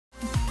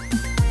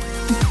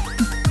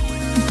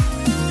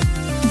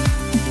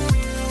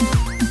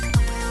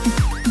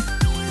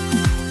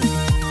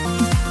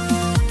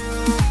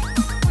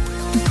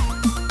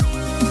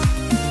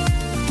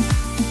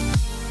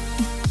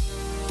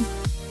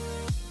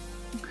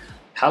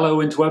Hello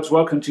interwebs,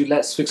 welcome to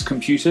Let's Fix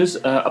Computers.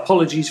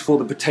 Apologies for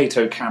the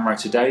potato camera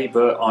today,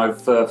 but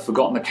I've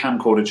forgotten the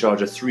camcorder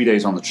charger 3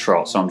 days on the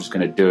trot, so I'm just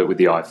going to do it with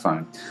the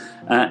iPhone.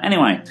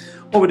 Anyway,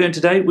 what we're doing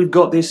today, we've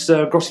got this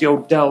grossy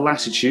old Dell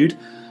Latitude,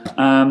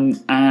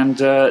 and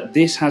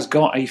this has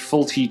got a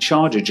faulty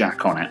charger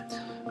jack on it.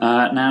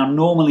 Now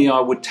normally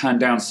I would turn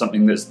down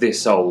something that's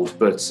this old,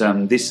 but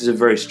this is a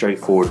very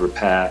straightforward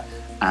repair.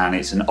 And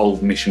it's an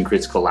old mission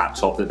critical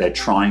laptop that they're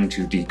trying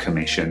to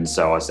decommission,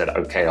 so I said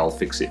okay, I'll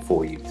fix it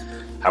for you.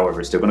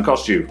 However, it's still going to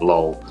cost you,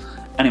 lol.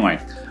 Anyway,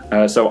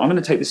 so I'm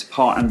going to take this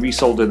apart and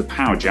resolder the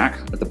power jack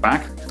at the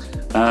back.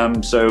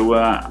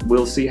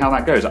 We'll see how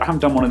that goes. I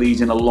haven't done one of these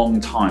in a long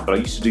time, but I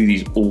used to do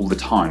these all the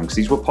time because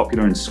these were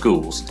popular in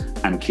schools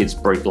and kids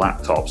break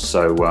laptops,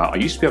 so I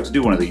used to be able to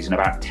do one of these in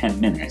about 10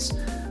 minutes.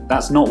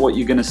 That's not what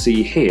you're going to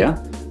see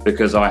here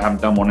because I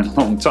haven't done one in a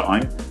long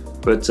time.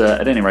 But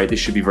at any rate, this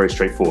should be very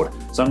straightforward.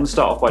 So I'm going to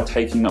start off by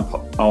taking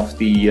off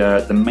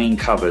the main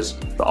covers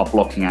that are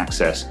blocking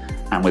access,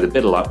 and with a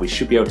bit of luck we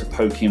should be able to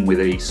poke in with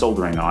a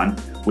soldering iron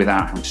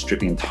without having to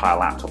strip the entire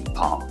laptop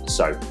apart.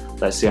 So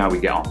let's see how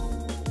we get on.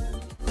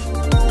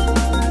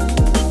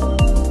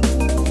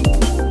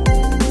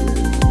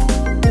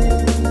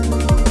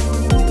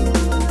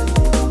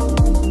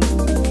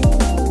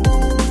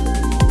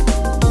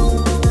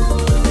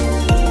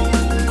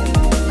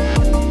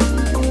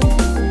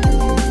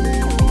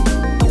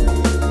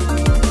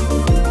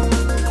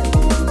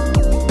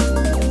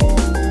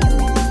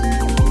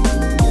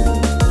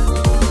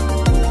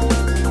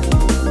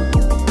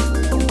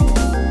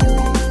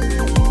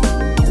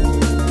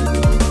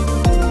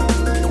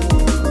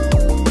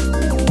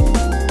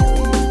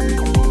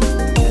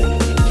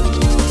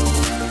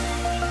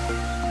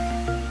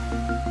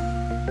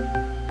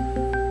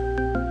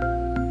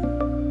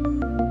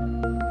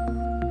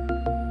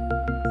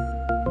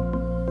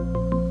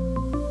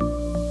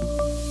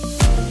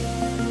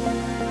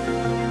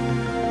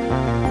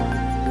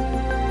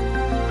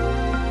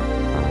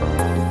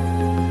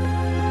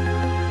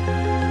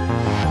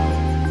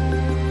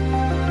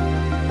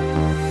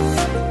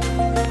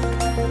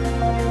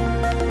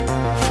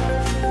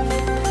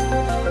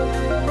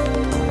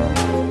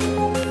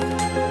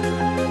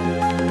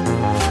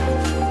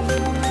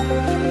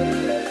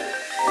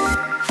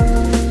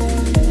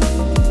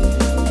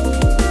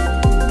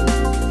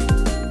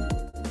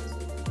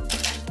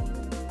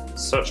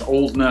 Such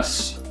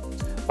oldness.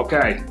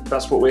 Okay,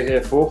 that's what we're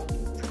here for.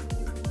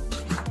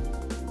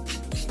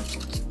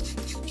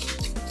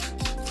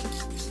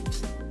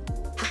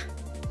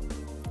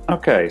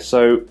 Okay,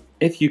 so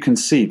if you can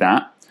see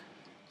that,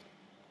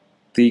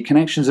 the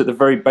connections at the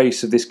very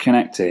base of this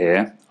connector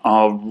here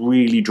are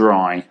really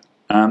dry.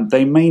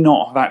 They may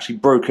not have actually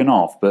broken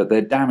off, but they're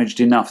damaged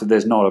enough that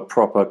there's not a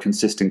proper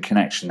consistent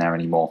connection there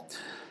anymore.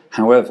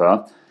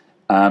 However,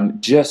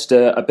 just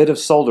a bit of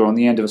solder on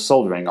the end of a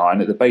soldering iron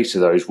at the base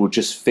of those will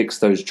just fix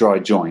those dry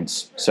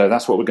joints. So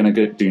that's what we're going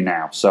to do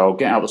now. So I'll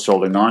get out the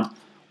soldering iron,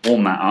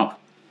 warm that up,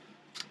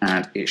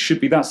 and it should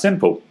be that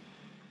simple.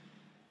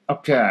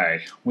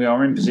 Okay, we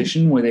are in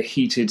position with a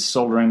heated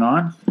soldering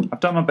iron. I've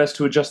done my best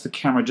to adjust the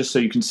camera just so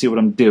you can see what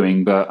I'm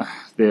doing, but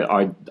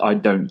I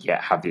don't yet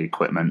have the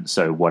equipment,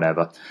 so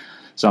whatever.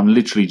 So I'm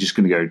literally just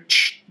going to go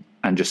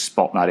and just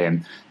spot that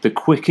in. The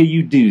quicker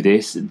you do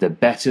this, the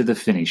better the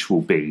finish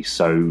will be,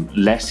 so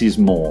less is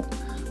more.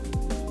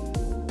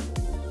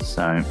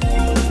 So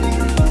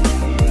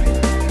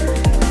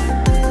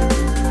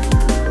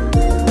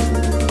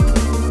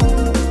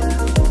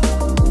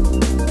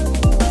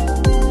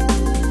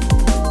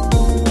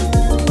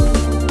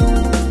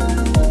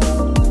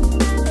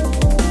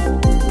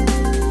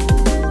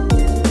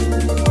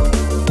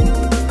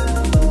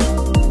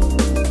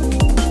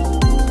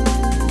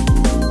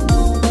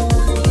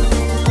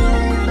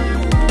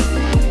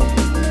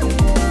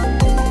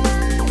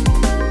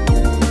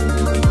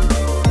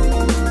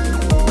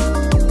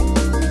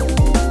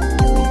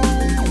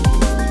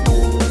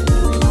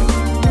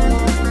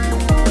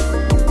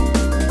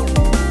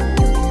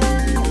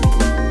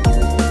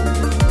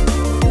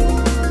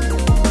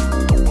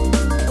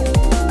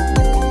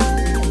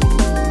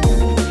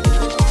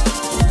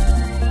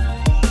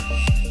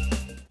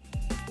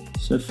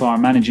so far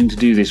I'm managing to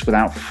do this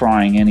without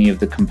frying any of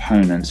the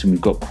components, and we've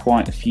got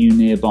quite a few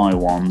nearby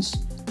ones.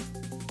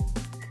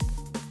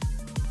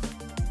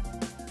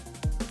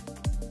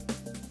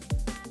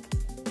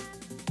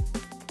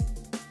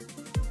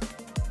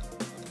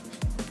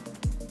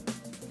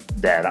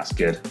 There, that's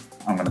good.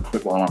 I'm going to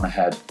quit while I'm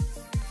ahead.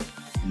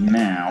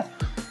 Now,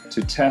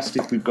 to test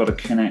if we've got a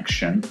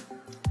connection,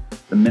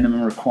 the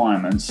minimum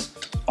requirements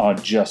are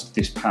just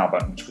this power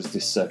button, which was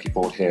this circuit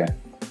board here.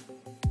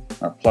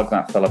 I'll plug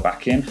that fella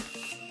back in,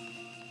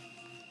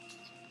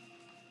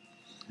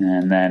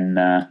 and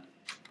then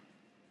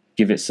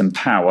give it some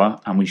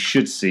power, and we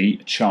should see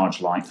a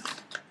charge light.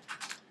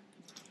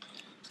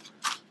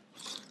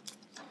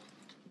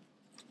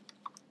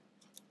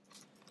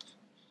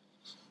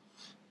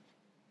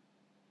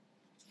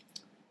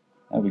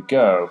 There we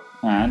go.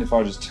 And if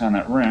I just turn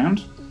that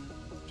round,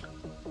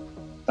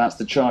 that's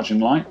the charging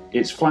light.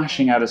 It's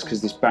flashing at us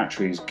because this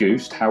battery is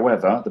goosed.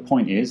 However, the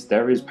point is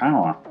there is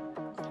power.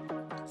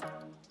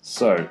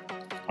 So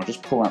I'll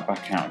just pull that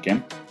back out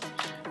again.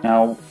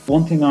 Now,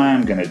 one thing I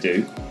am going to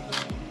do,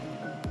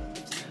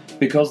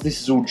 because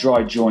this is all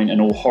dry joint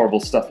and all horrible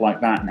stuff like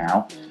that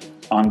now,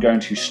 I'm going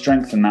to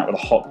strengthen that with a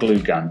hot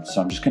glue gun.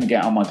 So I'm just going to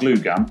get out my glue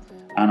gun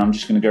and I'm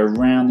just going to go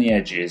around the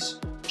edges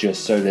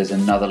just so there's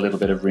another little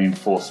bit of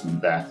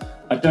reinforcement there.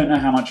 I don't know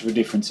how much of a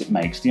difference it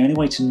makes. The only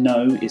way to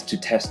know is to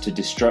test to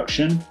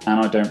destruction, and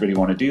I don't really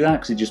want to do that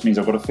because it just means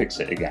I've got to fix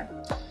it again.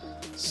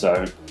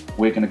 So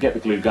we're going to get the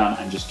glue gun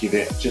and just give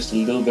it just a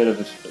little bit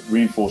of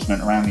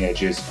reinforcement around the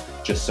edges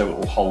just so it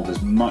will hold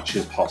as much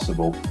as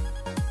possible.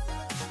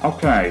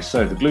 Okay,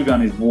 so the glue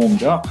gun is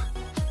warmed up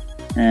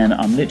and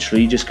I'm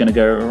literally just going to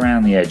go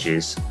around the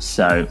edges.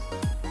 So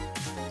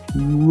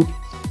whoop.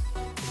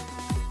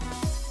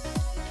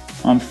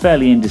 I'm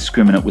fairly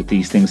indiscriminate with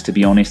these things, to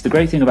be honest. The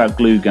great thing about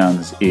glue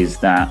guns is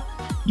that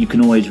you can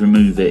always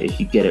remove it if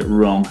you get it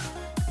wrong.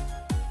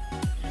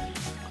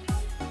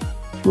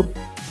 Whoop.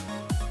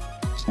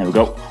 There we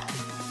go.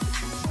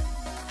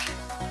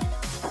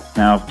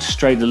 Now I've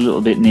strayed a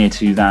little bit near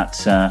to that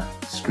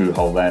screw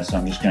hole there, so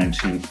I'm just going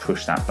to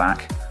push that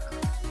back.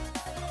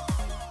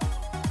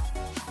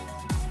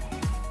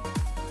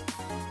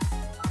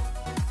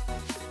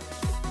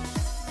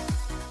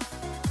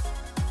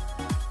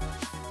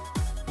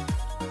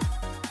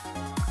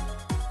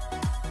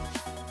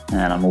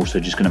 And I'm also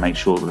just going to make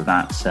sure that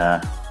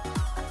that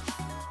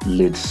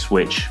lid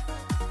switch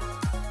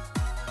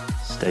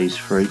stays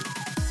free.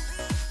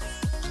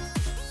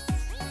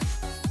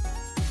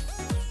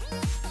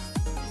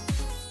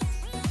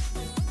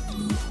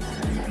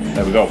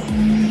 There we go.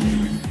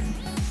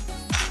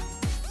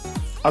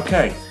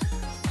 Okay,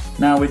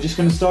 now we're just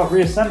going to start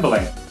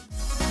reassembling.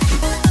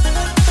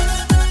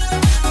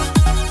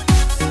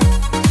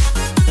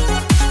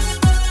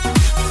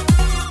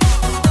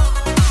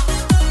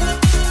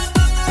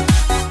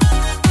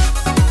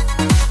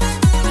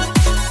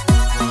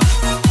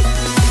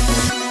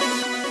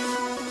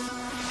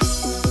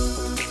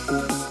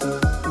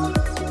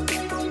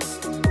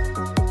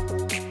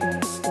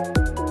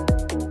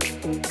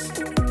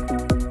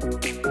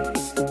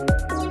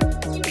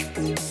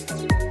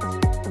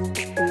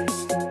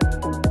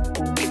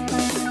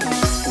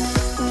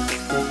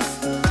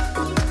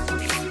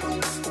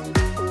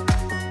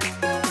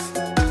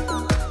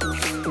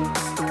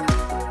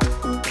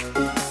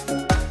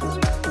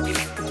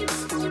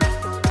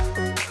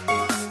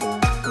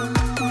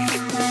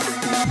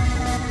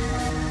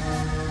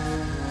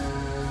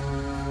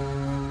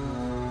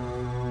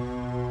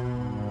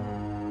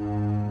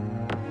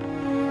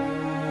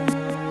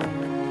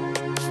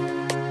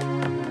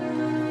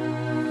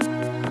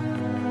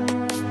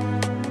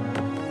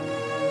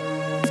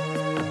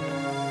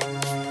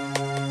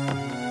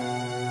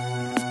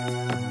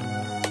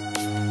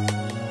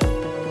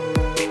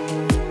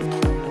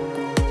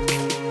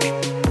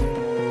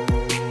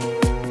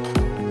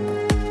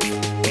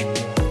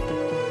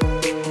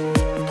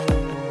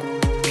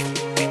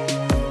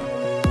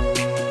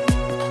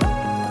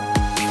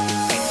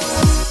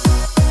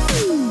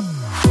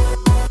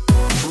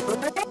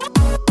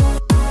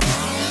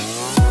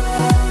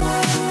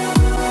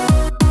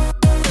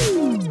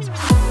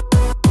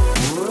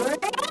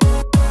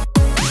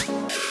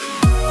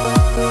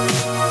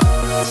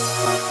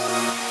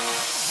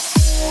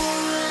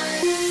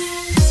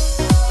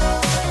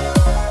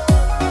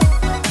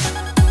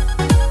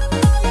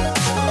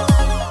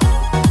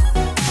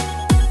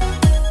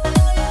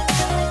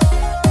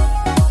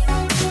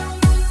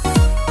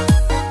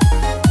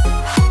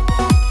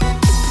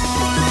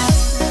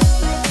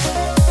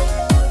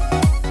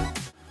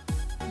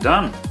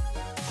 Done.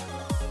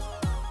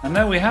 And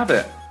there we have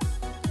it.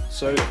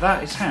 So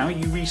that is how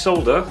you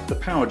resolder the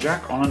power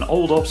jack on an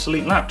old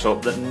obsolete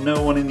laptop that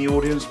no one in the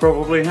audience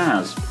probably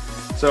has.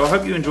 So I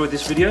hope you enjoyed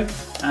this video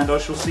and I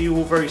shall see you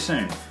all very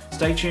soon.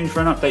 Stay tuned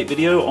for an update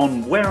video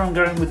on where I'm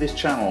going with this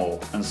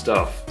channel and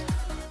stuff.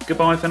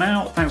 Goodbye for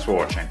now, thanks for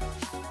watching.